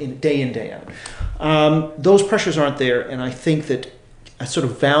in day in, day out. Those pressures aren't there, and I think that a sort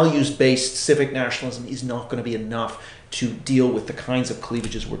of values-based civic nationalism is not going to be enough to deal with the kinds of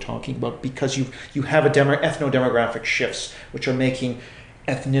cleavages we're talking about, because you have ethno-demographic shifts which are making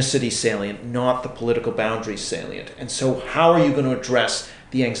ethnicity salient, not the political boundaries salient. And so how are you going to address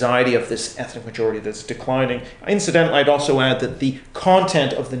the anxiety of this ethnic majority that's declining? Incidentally, I'd also add that the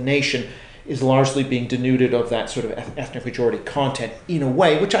content of the nation is largely being denuded of that sort of ethnic majority content in a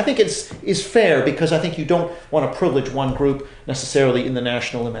way, which I think is fair, because I think you don't want to privilege one group necessarily in the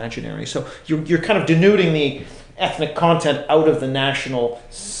national imaginary. So you're kind of denuding the ethnic content out of the national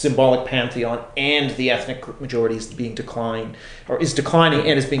symbolic pantheon, and the ethnic majority is declining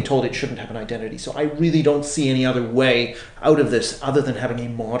and is being told it shouldn't have an identity. So I really don't see any other way out of this other than having a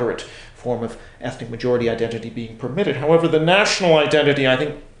moderate form of ethnic majority identity being permitted. However, the national identity, I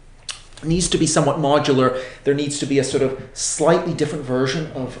think, needs to be somewhat modular. There needs to be a sort of slightly different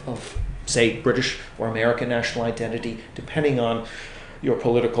version of say, British or American national identity, depending on your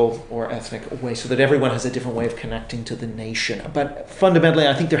political or ethnic way, so that everyone has a different way of connecting to the nation. But fundamentally,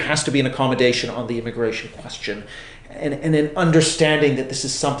 I think there has to be an accommodation on the immigration question, and an understanding that this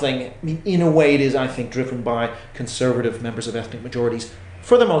is something, I mean, in a way it is, I think, driven by conservative members of ethnic majorities,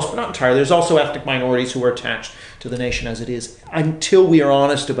 for the most, but not entirely. There's also ethnic minorities who are attached to the nation as it is. Until we are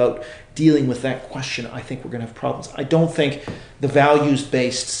honest about dealing with that question, I think we're going to have problems. I don't think the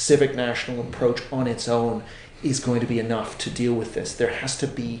values-based civic national approach on its own is going to be enough to deal with this. There has to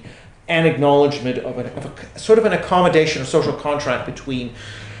be an acknowledgement of a sort of an accommodation, a social contract between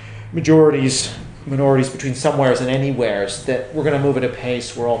minorities, between somewheres and anywheres, that we're going to move at a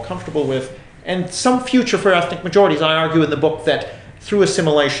pace we're all comfortable with, and some future for ethnic majorities. I argue in the book that through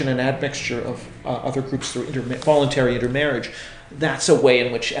assimilation and admixture of other groups through voluntary intermarriage, that's a way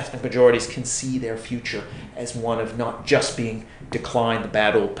in which ethnic majorities can see their future as one of not just being declined, the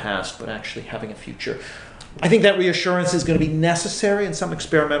bad old past, but actually having a future. I think that reassurance is going to be necessary, and some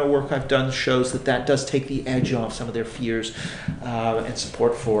experimental work I've done shows that does take the edge off some of their fears and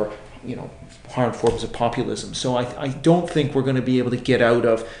support for, hard forms of populism. So I don't think we're going to be able to get out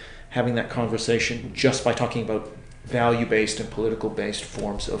of having that conversation just by talking about value-based and political-based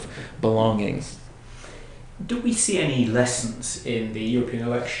forms of belonging. Do we see any lessons in the European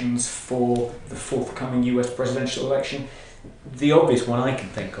elections for the forthcoming US presidential election? The obvious one I can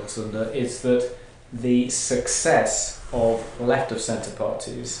think of, Sunder, is that the success of left-of-centre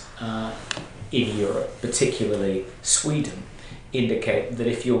parties in Europe, particularly Sweden, indicate that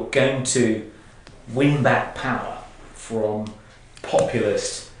if you're going to win back power from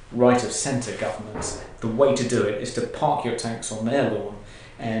populist right-of-centre governments, the way to do it is to park your tanks on their lawn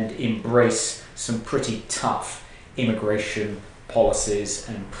and embrace some pretty tough immigration policies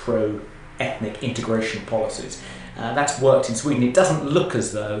and pro-ethnic integration policies. That's worked in Sweden. It doesn't look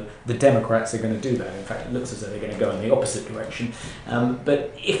as though the Democrats are going to do that. In fact, it looks as though they're going to go in the opposite direction.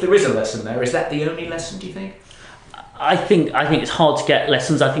 But if there is a lesson there, is that the only lesson, do you think? I think it's hard to get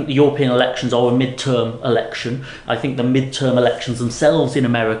lessons. I think the European elections are a midterm election. I think the midterm elections themselves in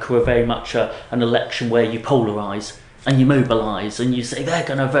America are very much an election where you polarise and you mobilise and you say, they're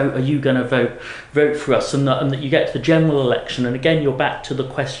going to vote, are you going to vote for us? And that you get to the general election, and again you're back to the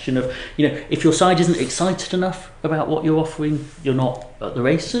question of, if your side isn't excited enough about what you're offering, you're not at the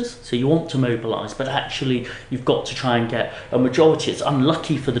races. So you want to mobilise, but actually you've got to try and get a majority. It's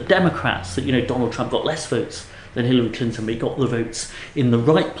unlucky for the Democrats that Donald Trump got less votes than Hillary Clinton, but he got the votes in the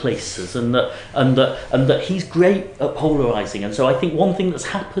right places, and that he's great at polarising. And so I think one thing that's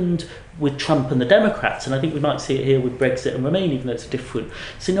happened with Trump and the Democrats, and I think we might see it here with Brexit and Remain, even though it's a different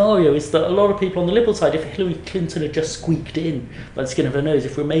scenario, is that a lot of people on the Liberal side, if Hillary Clinton had just squeaked in by the skin of her nose,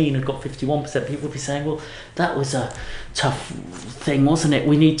 if Remain had got 51%, people would be saying, well, that was a tough thing, wasn't it?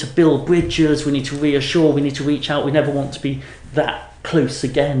 We need to build bridges, we need to reassure, we need to reach out, we never want to be that close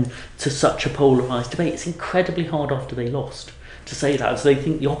again to such a polarised debate. It's incredibly hard after they lost to say that. So they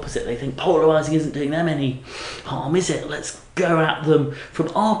think the opposite. They think polarising isn't doing them any harm, is it? Let's go at them from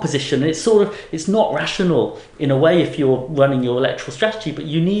our position. And it's not rational in a way if you're running your electoral strategy, but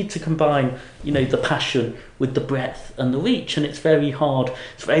you need to combine, the passion with the breadth and the reach, and it's very hard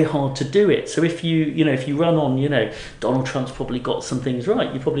to do it. So if you run on, Donald Trump's probably got some things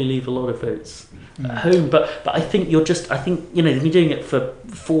right, you probably leave a lot of votes at home, but I think they've been doing it for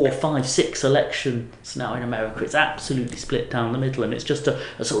 4, 5, 6 elections now in America. It's absolutely split down the middle, and it's just a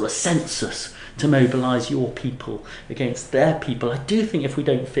sort of census to mobilise your people against their people. I do think if we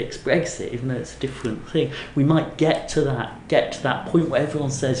don't fix Brexit, even though it's a different thing, we might get to that point where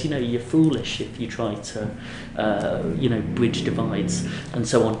everyone says, you're foolish if you try to bridge divides and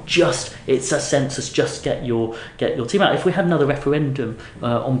so on. It's a census, just get your team out. If we had another referendum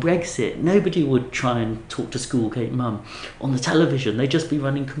on Brexit, nobody would try and talk to Schoolgate Mum on the television. They'd just be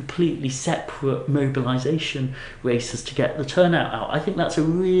running completely separate mobilisation races to get the turnout out. I think that's a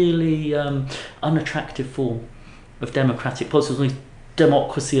really unattractive form of democratic politics.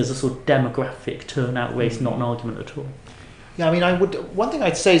 Democracy as a sort of demographic turnout race, not an argument at all. Yeah, one thing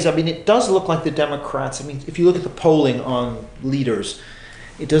I'd say is, it does look like the Democrats, if you look at the polling on leaders,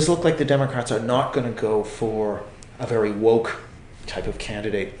 it does look like the Democrats are not going to go for a very woke type of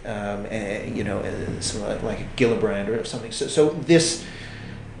candidate, like a Gillibrand or something. So this,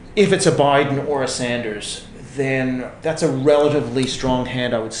 if it's a Biden or a Sanders, then that's a relatively strong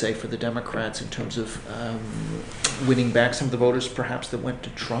hand, I would say, for the Democrats in terms of winning back some of the voters, perhaps, that went to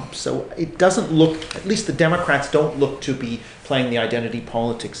Trump. So it doesn't look, at least the Democrats don't look to be playing the identity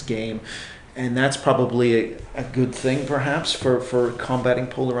politics game. And that's probably a good thing, perhaps, for combating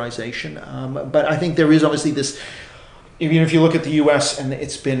polarization. But I think there is obviously this, if you look at the U.S., and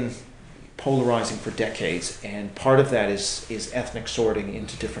it's been polarizing for decades, and part of that is ethnic sorting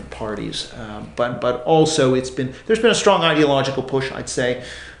into different parties. But also there's been a strong ideological push, I'd say,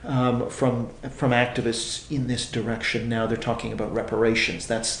 from activists in this direction. Now they're talking about reparations.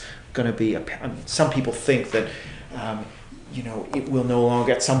 That's going to be some people think that it will no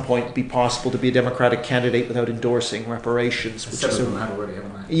longer at some point be possible to be a Democratic candidate without endorsing reparations. Some of them have already,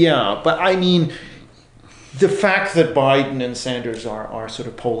 haven't they? Yeah, but the fact that Biden and Sanders are sort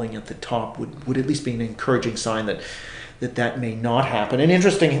of polling at the top would at least be an encouraging sign that may not happen. And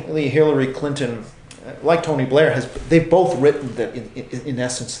interestingly, Hillary Clinton, like Tony Blair, they've both written that in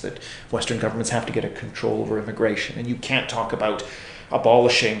essence that Western governments have to get a control over immigration, and you can't talk about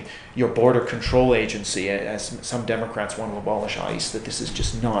abolishing your border control agency, as some Democrats want to abolish ICE, that this is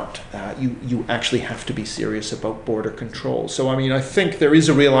just not, you actually have to be serious about border control. So I think there is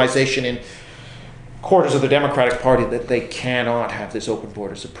a realization in quarters of the Democratic Party that they cannot have this open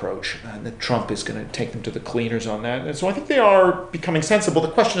borders approach, and that Trump is going to take them to the cleaners on that. And so I think they are becoming sensible. The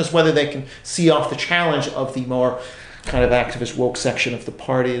question is whether they can see off the challenge of the more kind of activist woke section of the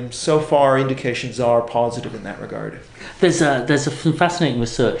party, and so far indications are positive in that regard. There's some fascinating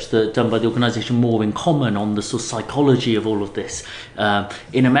research done by the organisation More in Common on the sort of psychology of all of this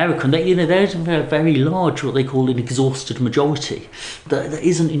in America, and there's a very large, what they call an exhausted majority that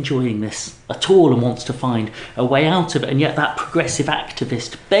isn't enjoying this at all and wants to find a way out of it, and yet that progressive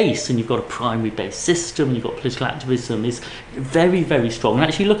activist base, and you've got a primary based system, and you've got political activism, is very, very strong. And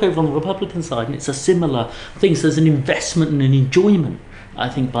actually look over on the Republican side, and it's a similar thing. So there's an investment and an enjoyment, I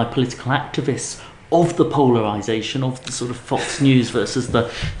think, by political activists of the polarisation of the sort of Fox News versus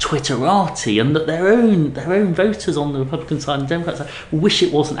the Twitterati, and that their own voters on the Republican side and Democrat side wish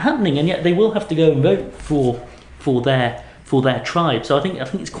it wasn't happening, and yet they will have to go and vote for their tribe. So I think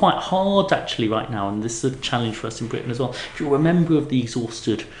it's quite hard actually right now, and this is a challenge for us in Britain as well. If you're a member of the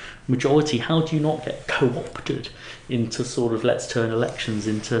exhausted majority, how do you not get co-opted into sort of let's turn elections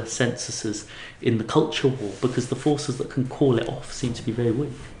into censuses in the culture war, because the forces that can call it off seem to be very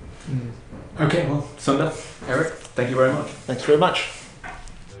weak. Okay, well, Sunder, Eric, thank you very much. Thanks very much.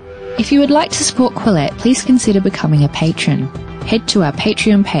 If you would like to support Quillette, please consider becoming a patron. Head to our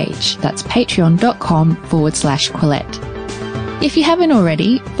Patreon page, that's patreon.com/Quillette. If you haven't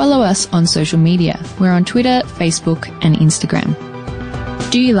already, follow us on social media. We're on Twitter, Facebook and Instagram.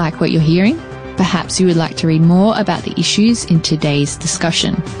 Do you like what you're hearing? Perhaps you would like to read more about the issues in today's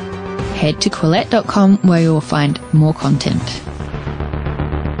discussion. head to quillette.com where you will find more content.